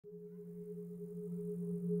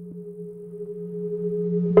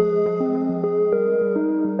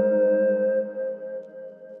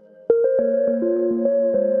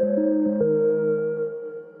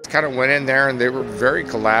kind of went in there, and they were very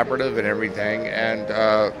collaborative and everything, and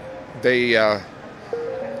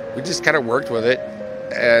we just kind of worked with it,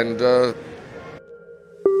 and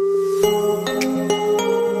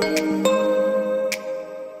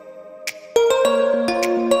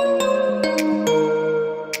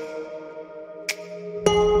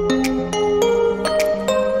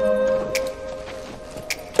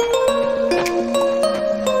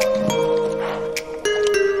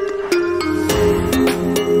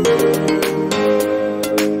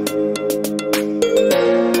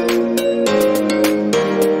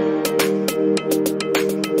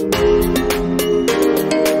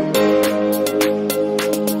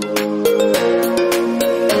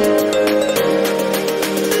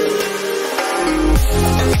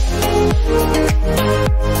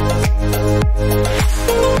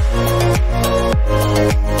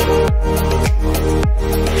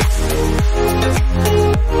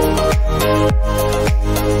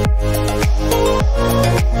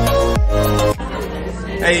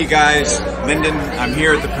Hey guys, Lyndon, I'm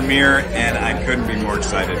here at the premiere and I couldn't be more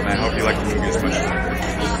excited, and I hope you like the movie as much as I did.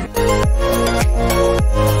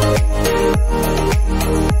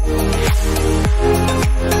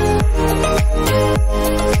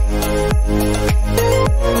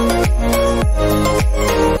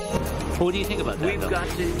 What do you think about that?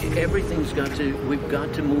 We've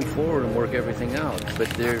got to move forward and work everything out.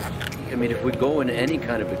 But I mean, if we go in any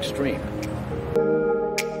kind of extreme.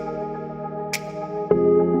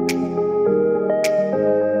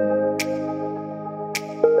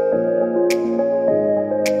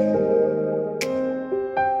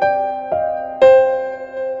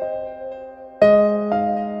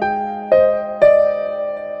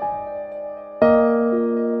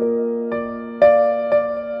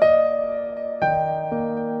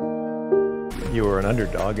 You were an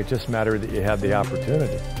underdog. It just mattered that you had the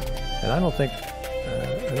opportunity. And I don't think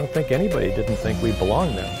anybody didn't think we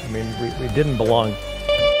belonged there. I mean, we didn't belong.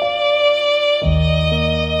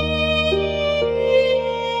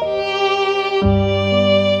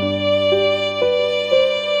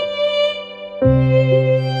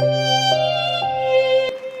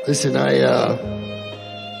 Listen,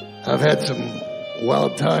 I've had some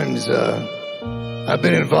wild times. I've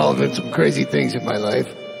been involved in some crazy things in my life.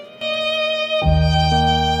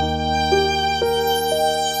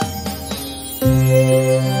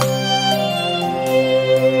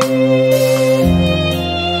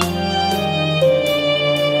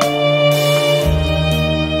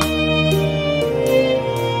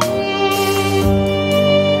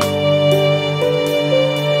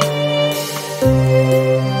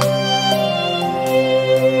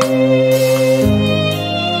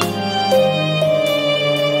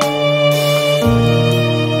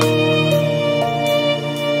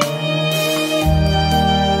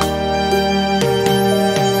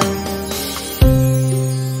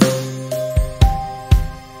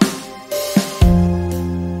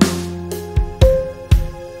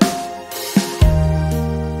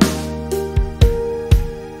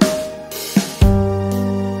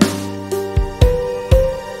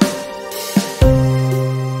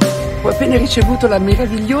 Ho appena ricevuto la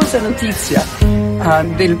meravigliosa notizia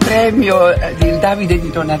del premio del Davide di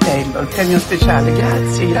Donatello, il premio speciale.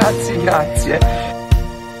 Grazie, grazie, grazie.